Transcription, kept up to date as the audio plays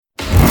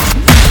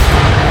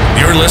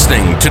You're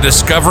listening to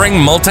Discovering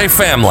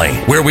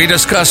Multifamily, where we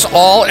discuss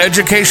all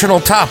educational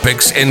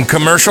topics in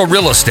commercial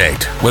real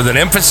estate with an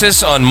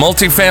emphasis on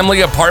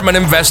multifamily apartment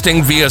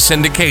investing via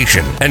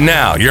syndication. And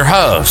now, your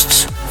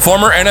hosts,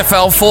 former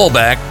NFL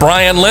fullback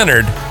Brian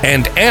Leonard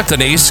and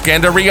Anthony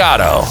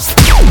Scandariato.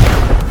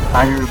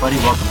 Hi, everybody.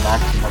 Welcome back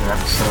to another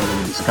episode of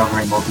the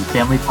Discovering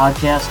Multifamily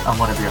podcast. I'm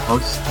one of your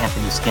hosts,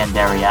 Anthony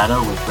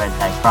Scandariato with Red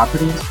Knight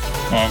Properties.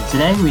 And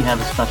today we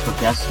have a special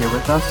guest here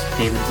with us,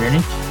 David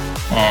Virnich.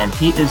 And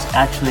he is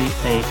actually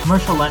a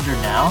commercial lender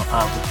now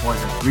with more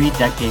than 3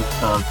 decades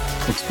of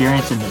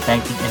experience in the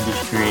banking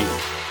industry.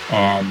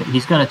 And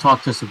he's going to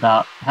talk to us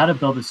about how to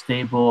build a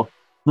stable,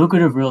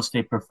 lucrative real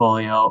estate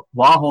portfolio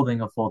while holding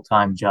a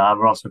full-time job.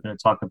 We're also going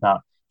to talk about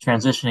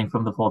transitioning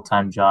from the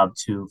full-time job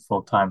to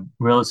full-time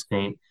real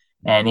estate.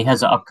 And he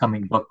has an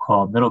upcoming book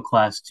called Middle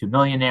Class to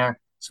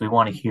Millionaire. So we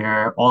want to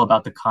hear all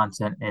about the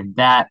content in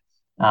that.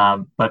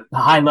 But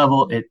high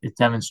level, it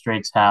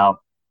demonstrates how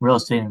real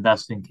estate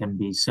investing can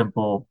be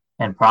simple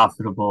and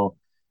profitable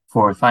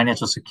for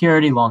financial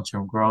security,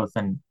 long-term growth,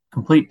 and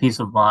complete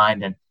peace of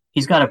mind. And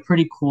he's got a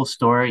pretty cool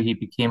story. He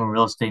became a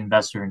real estate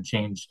investor and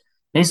changed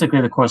basically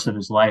the course of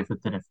his life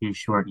within a few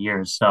short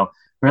years. So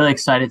really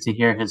excited to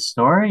hear his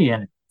story.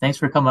 And thanks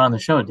for coming on the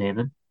show,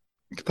 David.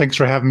 Thanks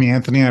for having me,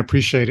 Anthony. I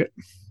appreciate it.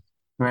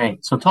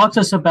 Great. So talk to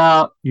us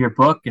about your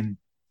book and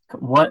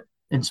what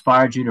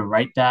inspired you to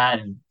write that,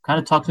 and kind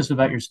of talk to us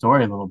about your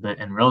story a little bit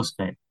in real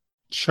estate.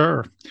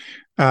 Sure.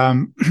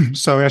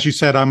 So as you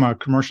said, I'm a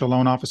commercial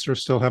loan officer,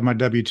 still have my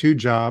W-2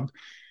 job.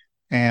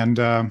 And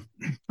I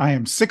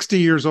am 60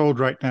 years old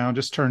right now,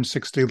 just turned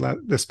 60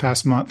 this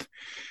past month.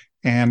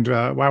 And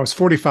I was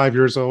 45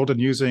 years old,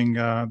 and using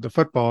the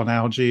football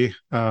analogy,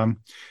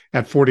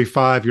 at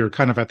 45, you're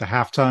kind of at the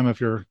halftime of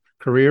your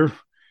career,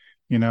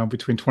 you know,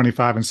 between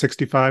 25 and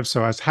 65.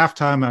 So as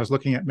halftime, I was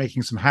looking at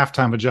making some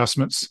halftime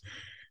adjustments.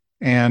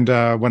 And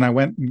when I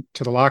went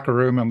to the locker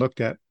room and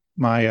looked at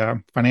my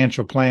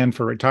financial plan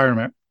for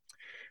retirement,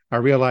 I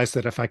realized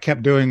that if I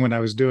kept doing what I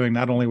was doing,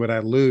 not only would I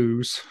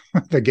lose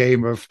the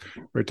game of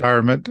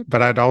retirement,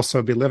 but I'd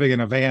also be living in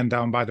a van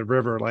down by the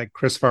river like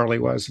Chris Farley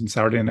was in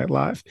Saturday Night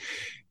Live.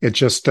 It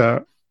just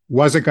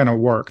wasn't going to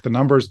work. The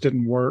numbers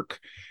didn't work.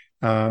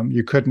 I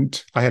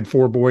had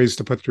 4 boys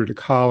to put through to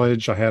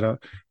college. I had a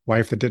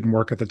wife that didn't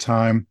work at the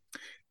time.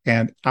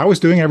 And I was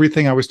doing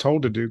everything I was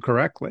told to do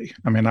correctly.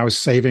 I mean, I was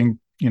saving,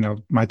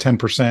 my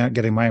 10%,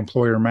 getting my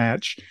employer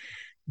match.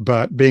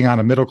 But being on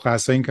a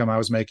middle-class income, I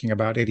was making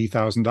about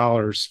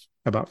 $80,000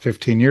 about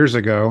 15 years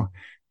ago.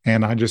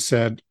 And I just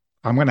said,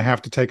 I'm going to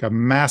have to take a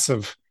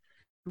massive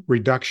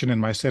reduction in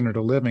my standard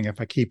of living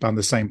if I keep on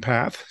the same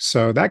path.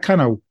 So that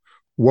kind of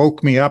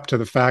woke me up to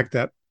the fact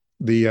that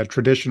the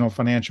traditional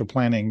financial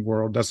planning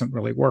world doesn't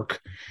really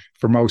work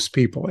for most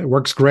people. It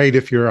works great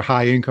if you're a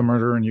high income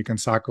earner and you can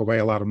sock away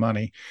a lot of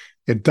money.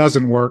 It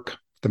doesn't work.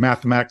 The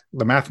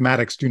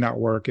mathematics do not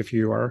work if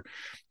you are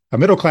a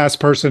middle-class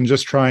person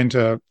just trying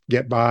to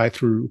get by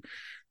through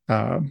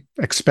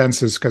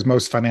expenses, because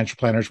most financial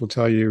planners will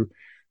tell you,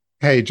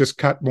 hey, just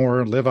cut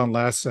more, live on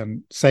less,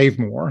 and save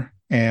more.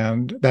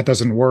 And that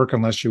doesn't work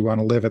unless you want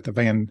to live at the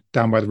van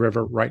down by the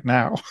river right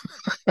now.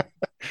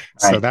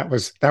 So that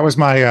was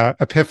my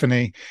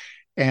epiphany.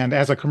 And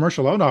as a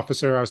commercial loan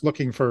officer, I was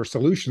looking for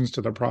solutions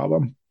to the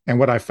problem. And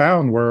what I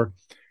found were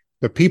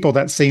the people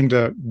that seem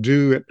to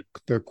do it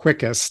the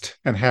quickest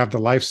and have the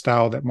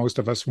lifestyle that most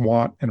of us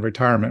want in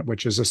retirement,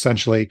 which is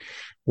essentially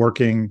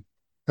working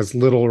as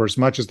little or as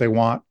much as they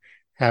want,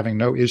 having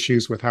no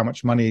issues with how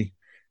much money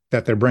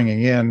that they're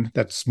bringing in,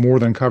 that's more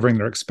than covering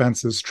their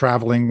expenses,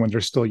 traveling when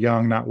they're still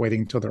young, not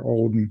waiting until they're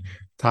old and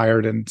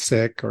tired and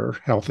sick or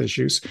health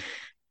issues.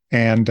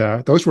 And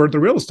those were the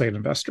real estate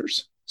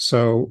investors.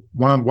 So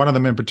one of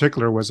them in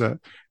particular was a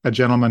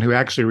gentleman who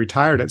actually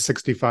retired at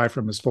 65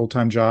 from his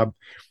full-time job.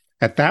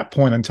 At that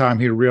point in time,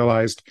 he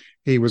realized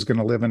he was going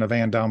to live in a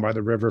van down by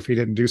the river if he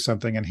didn't do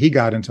something, and he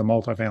got into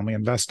multifamily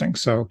investing.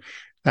 So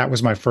that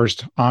was my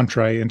first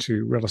entree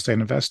into real estate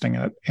investing,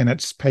 and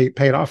it's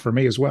paid off for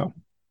me as well.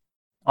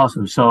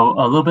 Awesome. So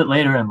a little bit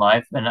later in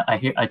life, and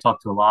I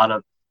talk to a lot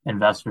of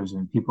investors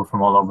and people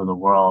from all over the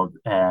world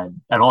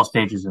and at all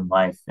stages in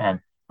life, and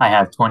I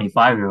have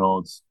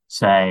 25-year-olds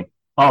say,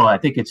 "Oh, I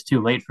think it's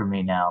too late for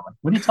me now." I'm like,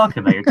 what are you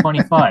talking about? You're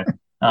 25.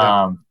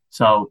 Yeah.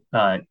 So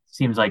it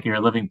seems like you're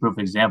a living proof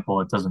example.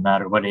 It doesn't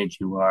matter what age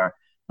you are.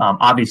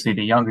 Obviously,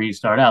 the younger you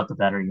start out, the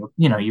better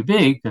you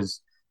be,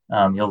 because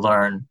you'll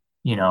learn,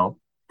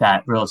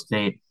 that real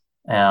estate,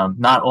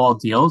 not all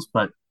deals,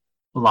 but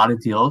a lot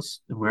of deals,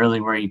 really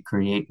where you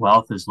create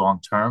wealth is long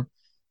term.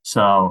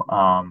 So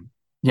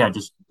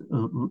just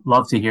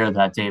love to hear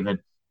that,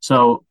 David.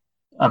 So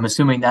I'm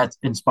assuming that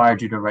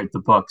inspired you to write the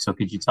book. So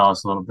could you tell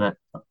us a little bit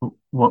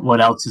what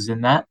else is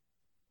in that?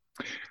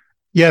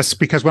 Yes,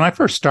 because when I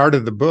first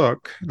started the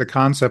book, the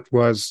concept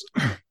was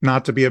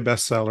not to be a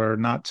bestseller,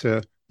 not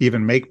to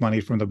even make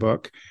money from the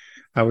book.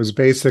 I was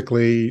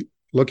basically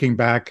looking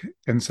back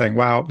and saying,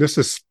 wow, this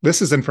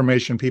is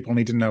information people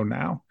need to know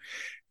now.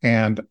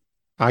 And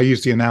I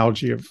use the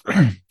analogy of,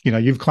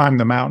 you've climbed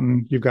the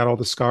mountain, you've got all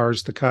the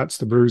scars, the cuts,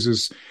 the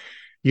bruises,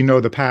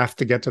 the path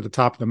to get to the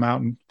top of the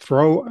mountain.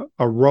 Throw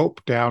a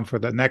rope down for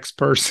the next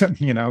person,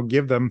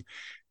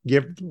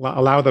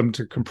 allow them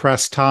to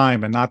compress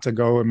time and not to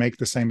go and make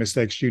the same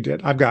mistakes you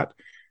did. I've got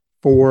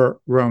 4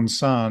 grown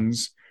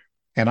sons,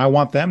 and I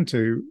want them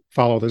to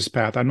follow this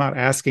path. I'm not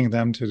asking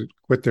them to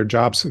quit their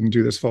jobs and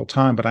do this full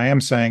time, but I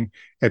am saying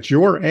at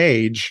your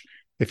age,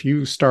 if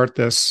you start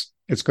this,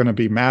 it's going to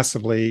be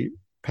massively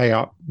pay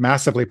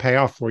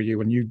off for you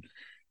when you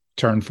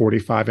turn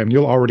 45, and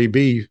you'll already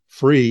be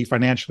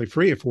financially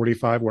free at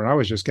 45, when I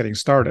was just getting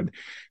started.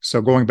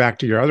 So going back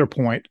to your other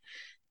point,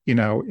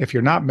 if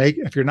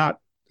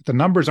the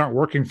numbers aren't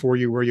working for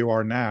you where you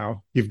are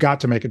now, you've got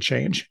to make a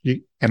change.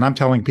 And I'm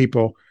telling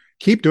people,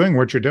 keep doing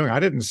what you're doing. I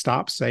didn't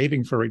stop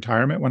saving for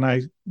retirement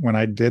when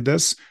I did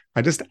this.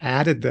 I just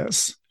added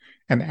this,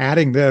 and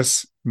adding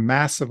this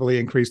massively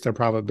increased their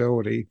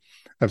probability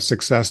of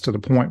success to the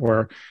point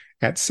where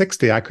at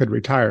 60, I could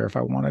retire if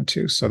I wanted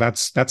to. So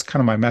that's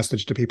kind of my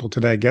message to people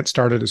today. Get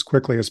started as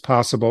quickly as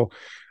possible,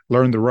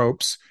 learn the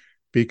ropes,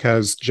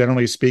 because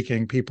generally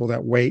speaking, people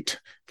that wait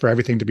for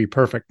everything to be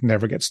perfect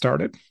never get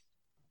started.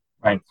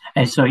 Right.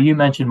 And so you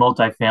mentioned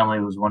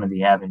multifamily was one of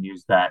the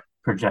avenues that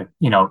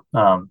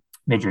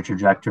made your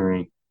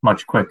trajectory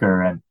much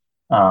quicker, and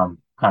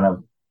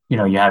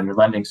you have your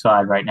lending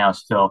side right now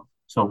still.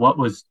 So what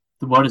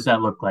does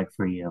that look like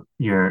for you,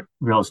 your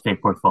real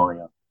estate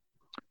portfolio?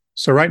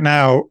 So right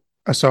now,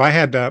 I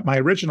had my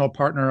original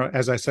partner,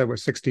 as I said,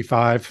 was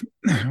 65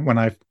 when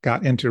I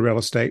got into real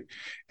estate.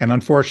 And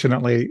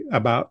unfortunately,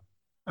 about,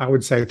 I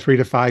would say 3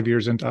 to 5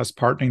 years into us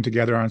partnering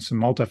together on some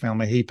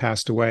multifamily, he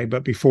passed away.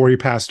 But before he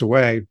passed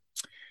away,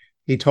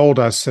 he told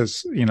us,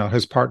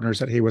 his partners,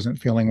 that he wasn't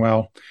feeling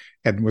well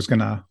and was going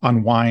to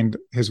unwind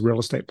his real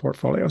estate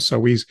portfolio. So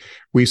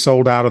we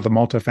sold out of the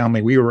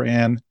multifamily we were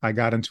in. I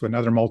got into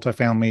another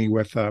multifamily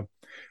with a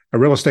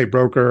real estate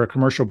broker, a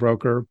commercial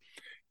broker,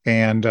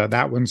 and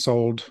that one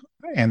sold.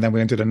 And then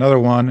we entered another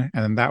one,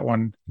 and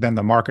then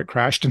the market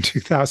crashed in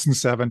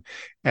 2007.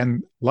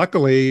 And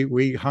luckily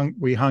we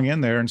hung in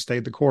there and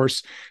stayed the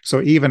course.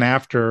 So even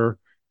after,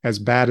 as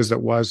bad as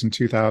it was in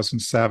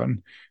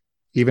 2007,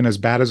 even as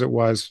bad as it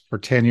was for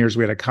 10 years,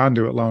 we had a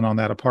conduit loan on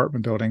that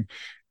apartment building.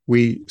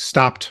 We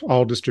stopped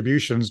all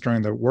distributions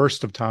during the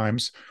worst of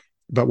times.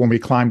 But when we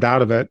climbed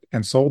out of it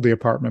and sold the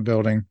apartment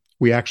building,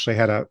 we actually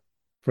had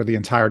for the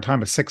entire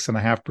time, a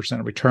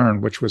 6.5%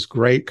 return, which was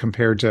great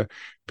compared to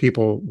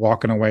people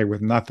walking away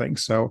with nothing.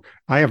 So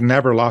I have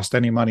never lost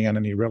any money on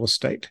any real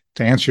estate.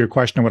 To answer your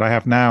question, what I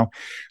have now,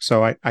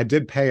 so I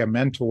did pay a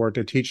mentor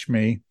to teach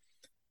me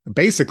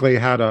basically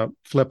how to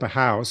flip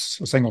a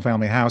single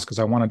family house, because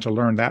I wanted to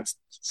learn that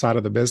side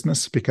of the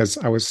business, because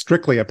I was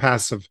strictly a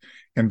passive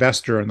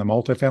investor in the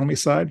multifamily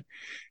side.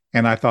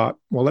 And I thought,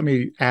 well, let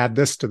me add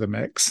this to the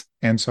mix.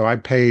 And so I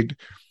paid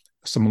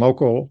some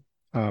local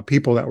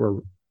people that were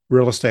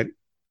real estate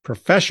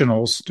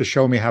professionals to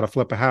show me how to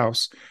flip a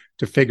house,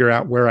 to figure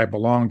out where I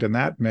belonged in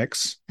that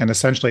mix. And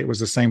essentially it was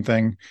the same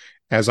thing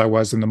as I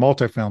was in the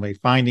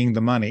multifamily, finding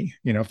the money.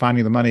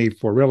 Finding the money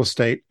for real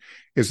estate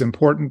is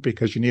important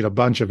because you need a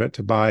bunch of it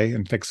to buy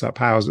and fix up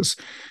houses.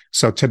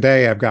 So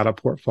today I've got a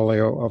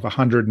portfolio of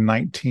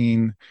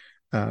 119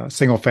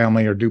 single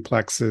family or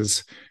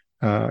duplexes,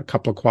 a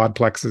couple of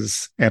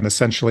quadplexes, and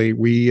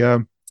essentially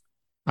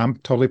I'm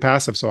totally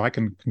passive, so I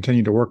can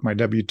continue to work my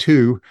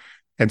W-2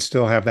 and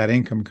still have that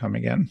income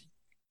coming in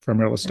from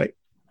real estate.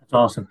 That's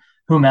awesome.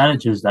 Who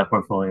manages that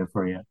portfolio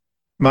for you?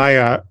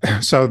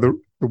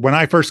 When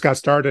I first got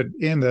started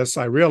in this,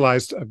 I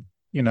realized,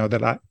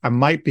 that I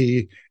might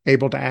be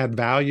able to add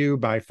value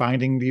by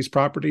finding these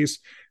properties.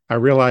 I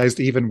realized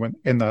even when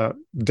in the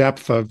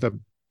depth of the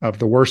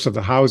worst of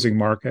the housing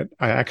market,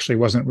 I actually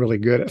wasn't really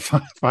good at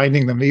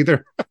finding them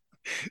either.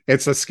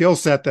 It's a skill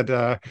set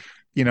that,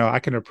 I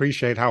can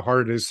appreciate how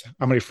hard it is,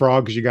 how many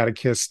frogs you got to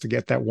kiss to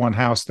get that one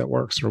house that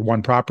works or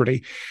one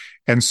property.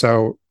 And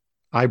so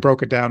I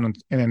broke it down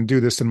and do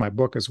this in my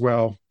book as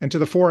well. And to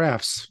the 4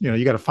 F's,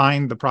 you got to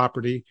find the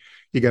property,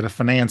 you got to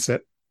finance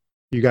it,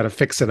 you got to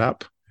fix it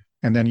up,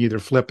 and then you either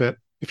flip it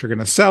if you're going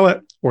to sell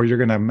it, or you're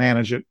going to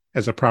manage it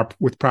as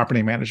with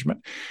property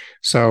management.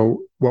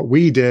 So what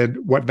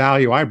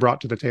value I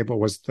brought to the table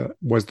was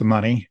the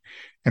money.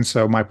 And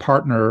so my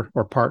partner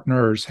or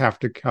partners have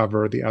to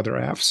cover the other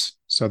F's.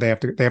 So they have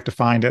to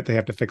find it, they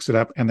have to fix it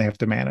up, and they have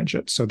to manage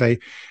it. So they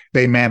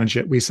manage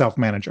it. We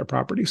self-manage our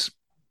properties.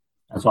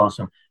 That's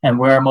awesome. And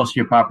where are most of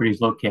your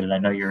properties located? I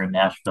know you're in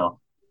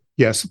Nashville.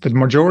 Yes, the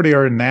majority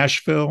are in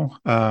Nashville,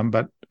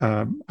 but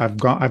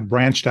I've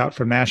branched out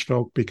from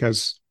Nashville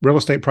because real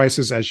estate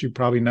prices, as you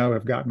probably know,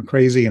 have gotten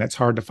crazy, and it's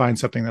hard to find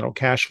something that'll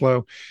cash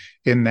flow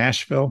in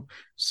Nashville.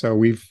 So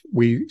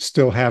we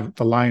still have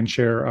the lion's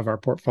share of our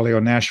portfolio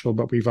in Nashville,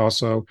 but we've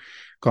also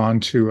gone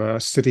to a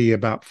city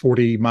about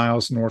 40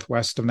 miles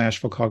northwest of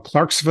Nashville called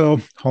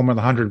Clarksville, home of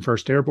the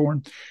 101st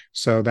Airborne.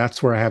 So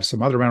that's where I have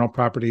some other rental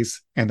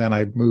properties. And then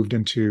I moved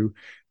into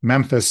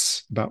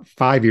Memphis about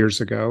 5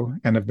 years ago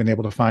and have been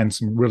able to find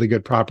some really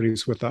good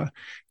properties with a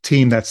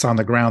team that's on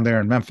the ground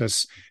there in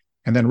Memphis.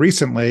 And then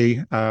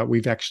recently,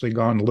 we've actually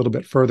gone a little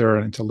bit further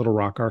into Little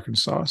Rock,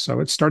 Arkansas. So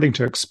it's starting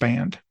to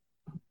expand.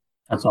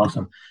 That's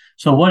awesome.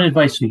 So what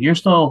advice? So you're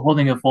still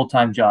holding a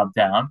full-time job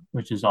down,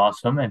 which is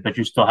awesome, but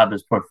you still have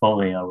this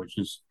portfolio, which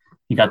is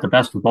you got the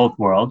best of both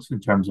worlds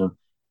in terms of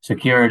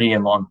security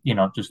and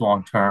just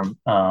long-term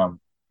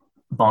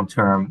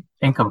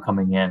income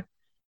coming in.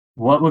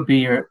 What would be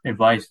your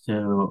advice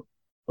to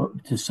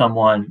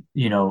someone?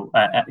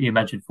 You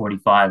mentioned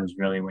 45 is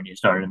really when you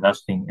started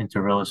investing into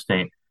real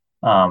estate.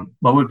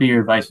 What would be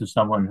your advice to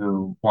someone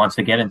who wants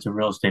to get into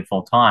real estate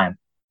full time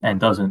and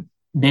doesn't?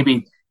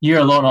 Maybe you're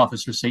a loan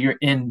officer, so you're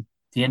in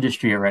the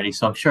industry already.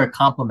 So I'm sure it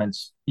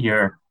complements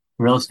your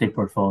real estate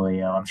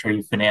portfolio. I'm sure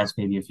you finance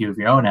maybe a few of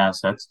your own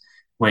assets,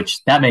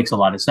 which that makes a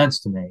lot of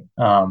sense to me.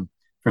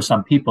 For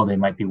some people, they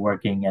might be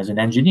working as an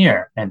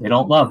engineer and they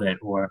don't love it,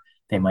 or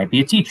they might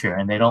be a teacher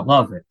and they don't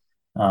love it.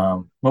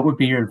 What would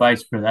be your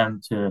advice for them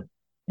to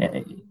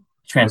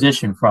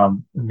transition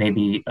from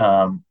maybe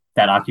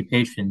that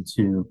occupation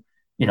to,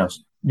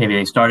 maybe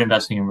they start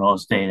investing in real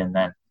estate and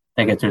then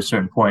they get to a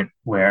certain point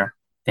where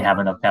they have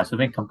enough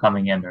passive income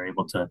coming in, they're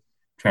able to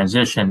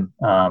transition,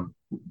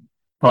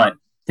 but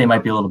they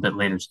might be a little bit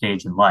later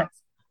stage in life,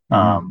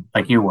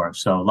 like you were.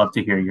 So I'd love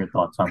to hear your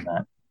thoughts on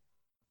that.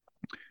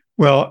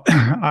 Well,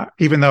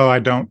 even though I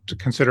don't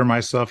consider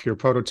myself your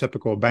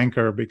prototypical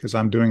banker because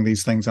I'm doing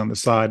these things on the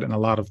side, and a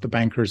lot of the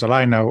bankers that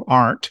I know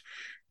aren't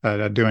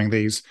doing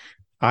these,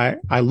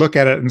 I look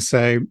at it and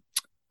say,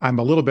 I'm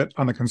a little bit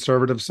on the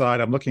conservative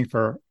side. I'm looking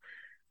for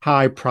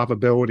high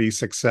probability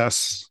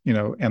success,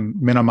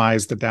 and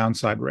minimize the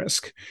downside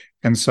risk.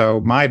 And so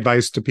my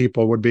advice to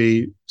people would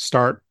be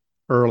start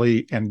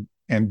early and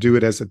do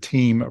it as a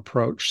team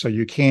approach. So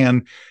you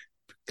can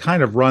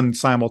kind of run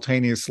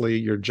simultaneously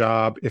your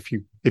job if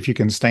you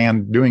can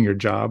stand doing your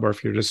job, or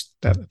if you're just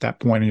at that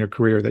point in your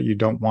career that you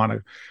don't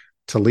want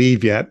to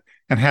leave yet,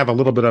 and have a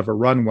little bit of a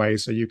runway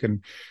so you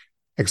can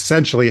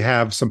essentially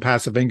have some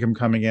passive income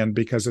coming in,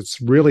 because it's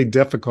really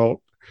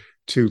difficult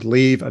to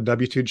leave a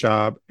W-2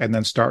 job and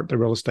then start the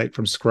real estate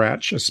from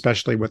scratch,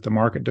 especially with the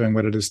market doing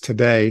what it is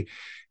today,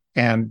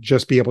 and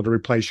just be able to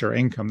replace your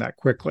income that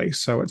quickly.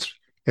 So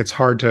it's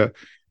hard to,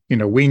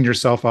 wean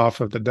yourself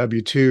off of the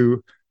W-2,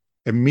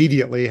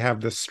 immediately have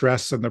the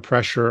stress and the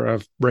pressure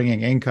of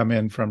bringing income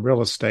in from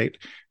real estate.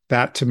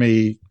 That to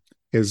me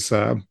is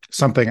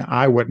something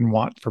I wouldn't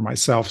want for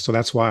myself. So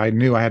that's why I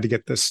knew I had to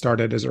get this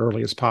started as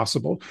early as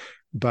possible.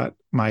 But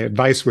my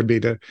advice would be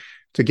to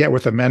get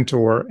with a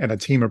mentor and a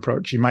team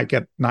approach. You might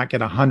not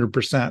get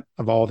 100%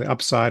 of all the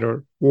upside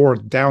or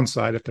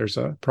downside if there's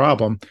a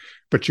problem,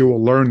 but you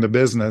will learn the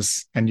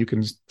business and you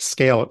can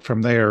scale it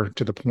from there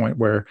to the point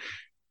where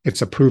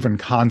it's a proven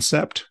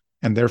concept,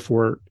 and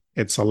therefore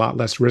it's a lot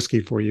less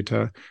risky for you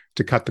to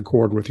cut the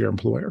cord with your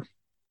employer.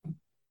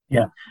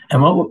 Yeah.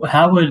 And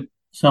how would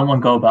someone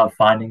go about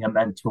finding a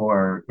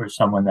mentor or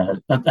someone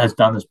that has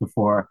done this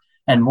before?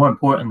 And more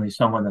importantly,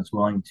 someone that's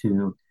willing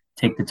to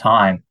take the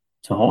time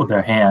to hold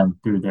their hand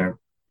through their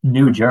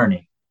new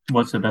journey.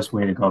 What's the best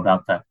way to go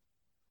about that?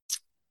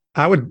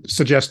 I would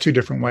suggest two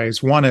different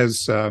ways. One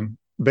is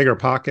Bigger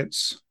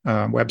Pockets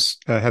has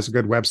a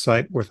good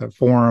website with a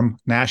forum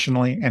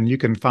nationally, and you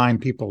can find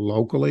people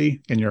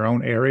locally in your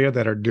own area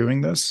that are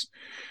doing this.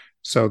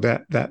 So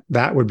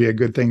that would be a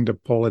good thing to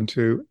pull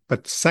into.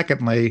 But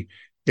secondly,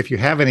 if you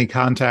have any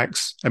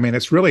contacts,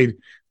 it's really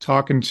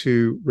talking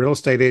to real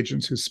estate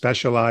agents who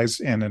specialize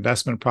in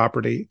investment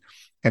property,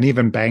 and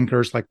even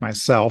bankers like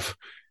myself.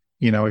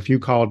 If you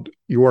called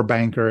your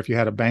banker, if you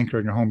had a banker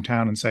in your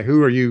hometown and say,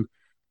 who are you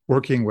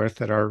working with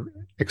that are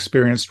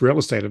experienced real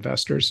estate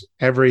investors?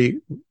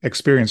 Every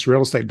experienced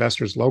real estate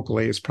investors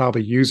locally is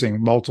probably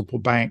using multiple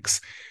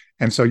banks.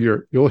 And so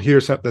you'll hear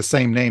the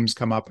same names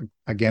come up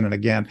again and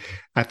again.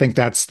 I think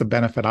that's the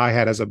benefit I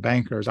had as a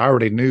banker, is I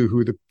already knew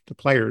who the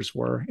players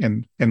were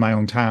in my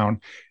own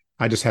town.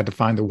 I just had to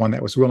find the one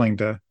that was willing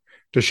to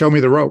show me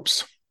the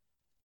ropes.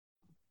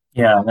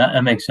 Yeah,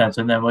 that makes sense.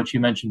 And then what you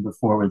mentioned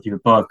before with your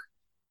book,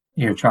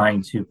 you're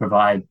trying to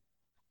provide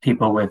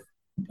people with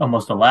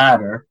almost a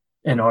ladder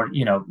in order,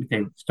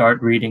 they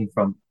start reading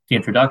from the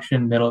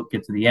introduction, middle,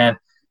 get to the end,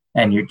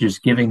 and you're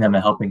just giving them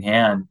a helping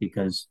hand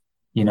because,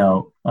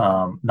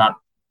 not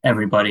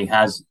everybody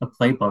has a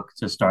playbook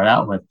to start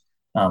out with,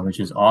 which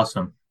is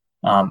awesome.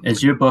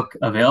 Is your book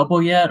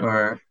available yet,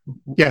 or?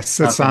 Yes,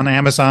 it's on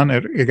Amazon.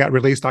 It got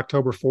released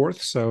October 4th.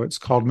 So it's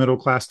called Middle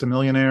Class to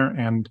Millionaire.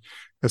 And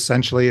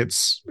essentially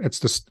it's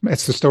the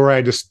story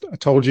I just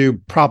told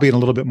you, probably in a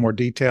little bit more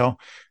detail,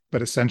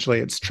 but essentially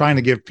it's trying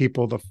to give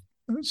people the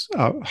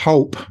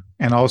hope,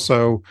 and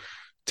also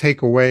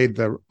take away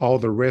all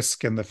the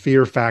risk and the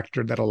fear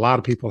factor that a lot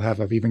of people have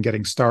of even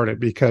getting started.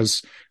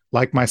 Because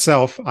like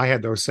myself, I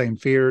had those same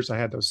fears. I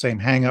had those same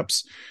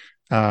hangups.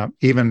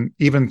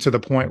 even to the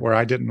point where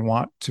I didn't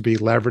want to be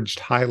leveraged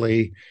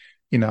highly.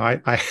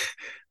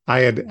 I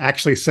had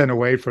actually sent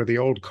away for the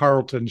old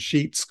Carleton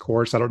Sheets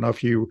course. I don't know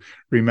if you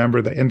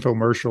remember the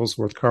infomercials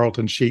with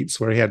Carleton Sheets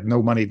where he had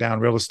no money down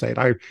real estate.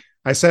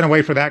 I sent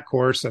away for that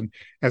course, and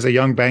as a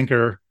young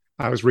banker,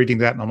 I was reading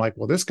that, and I'm like,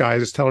 well, this guy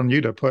is telling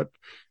you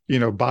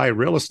to buy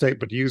real estate,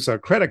 but use a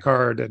credit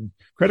card, and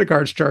credit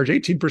cards charge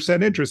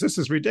 18% interest. This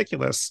is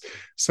ridiculous.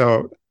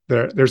 So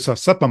there's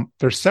several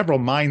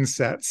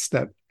mindsets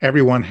that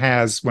everyone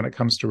has when it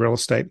comes to real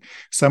estate.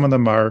 Some of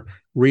them are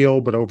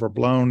real but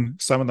overblown.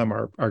 Some of them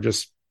are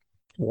just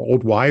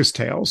old wives'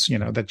 tales,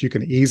 that you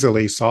can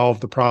easily solve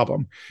the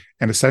problem.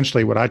 And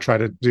essentially what I try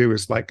to do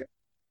is like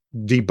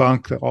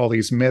debunk all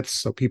these myths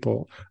so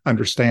people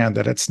understand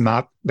that it's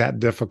not that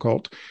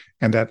difficult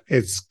and that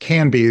it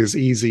can be as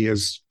easy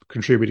as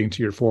contributing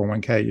to your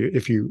 401k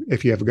if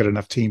you have a good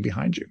enough team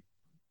behind you.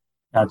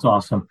 That's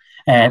awesome.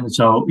 And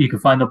so you can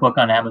find the book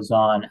on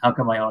Amazon. How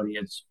can my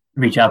audience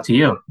reach out to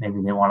you?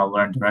 Maybe they want to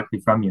learn directly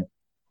from you.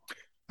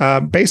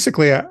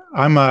 Basically,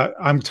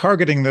 I'm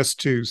targeting this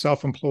to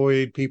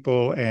self-employed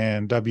people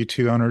and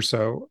W-2 owners.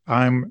 So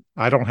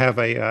I don't have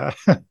a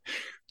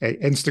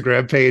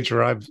Instagram page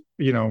where I've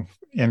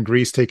in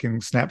Greece taking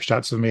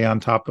snapshots of me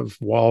on top of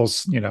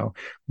walls.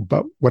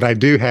 But what I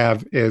do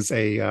have is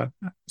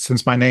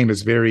since my name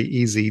is very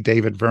easy,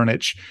 David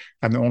Vernich,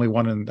 I'm the only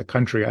one in the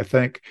country, I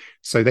think.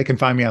 So they can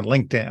find me on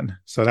LinkedIn.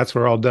 So that's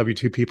where all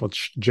W-2 people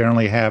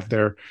generally have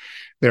their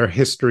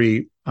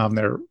history,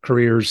 their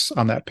careers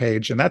on that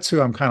page. And that's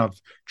who I'm kind of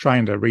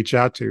trying to reach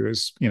out to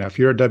is, if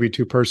you're a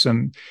W-2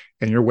 person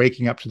and you're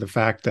waking up to the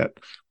fact that,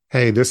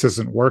 hey, this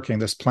isn't working,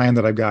 this plan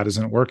that I've got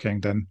isn't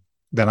working, then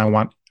I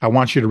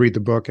want you to read the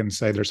book and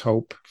say there's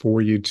hope for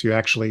you to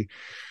actually,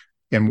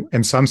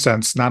 in some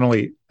sense, not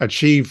only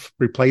achieve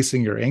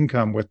replacing your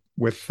income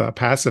with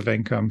passive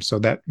income, so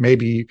that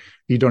maybe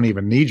you don't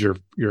even need your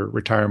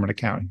retirement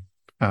account,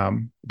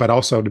 but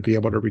also to be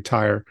able to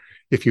retire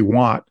if you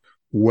want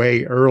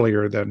way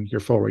earlier than your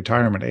full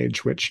retirement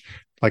age. Which,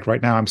 like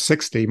right now, I'm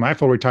 60. My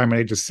full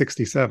retirement age is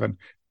 67.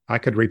 I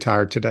could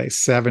retire today,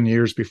 7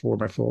 years before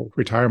my full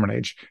retirement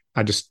age.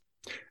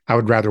 I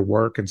would rather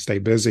work and stay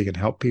busy and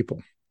help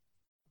people.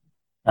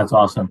 That's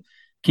awesome.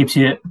 Keeps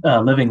you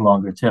living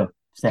longer too,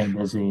 staying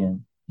busy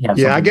and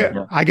I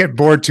get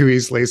bored too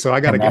easily, so I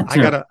gotta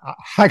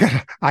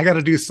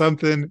do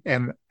something,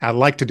 and I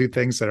like to do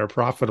things that are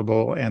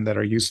profitable and that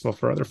are useful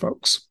for other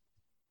folks.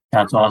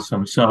 That's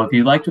awesome. So if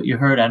you liked what you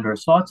heard and or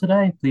saw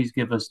today, please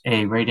give us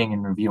a rating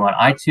and review on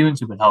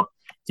iTunes. It would help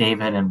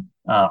David and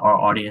our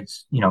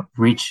audience,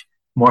 reach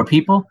more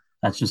people.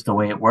 That's just the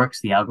way it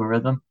works, the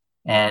algorithm.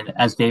 And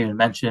as David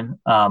mentioned,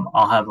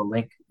 I'll have a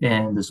link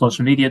in the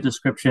social media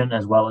description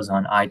as well as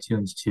on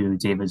iTunes to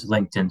David's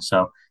LinkedIn.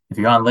 So if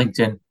you're on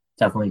LinkedIn,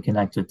 definitely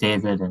connect with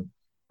David and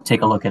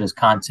take a look at his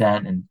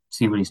content and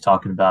see what he's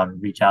talking about and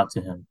reach out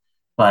to him.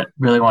 But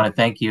really want to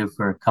thank you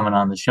for coming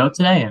on the show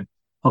today and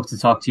hope to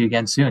talk to you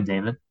again soon,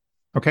 David.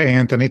 Okay,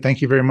 Anthony,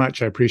 thank you very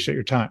much. I appreciate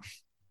your time.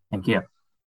 Thank you.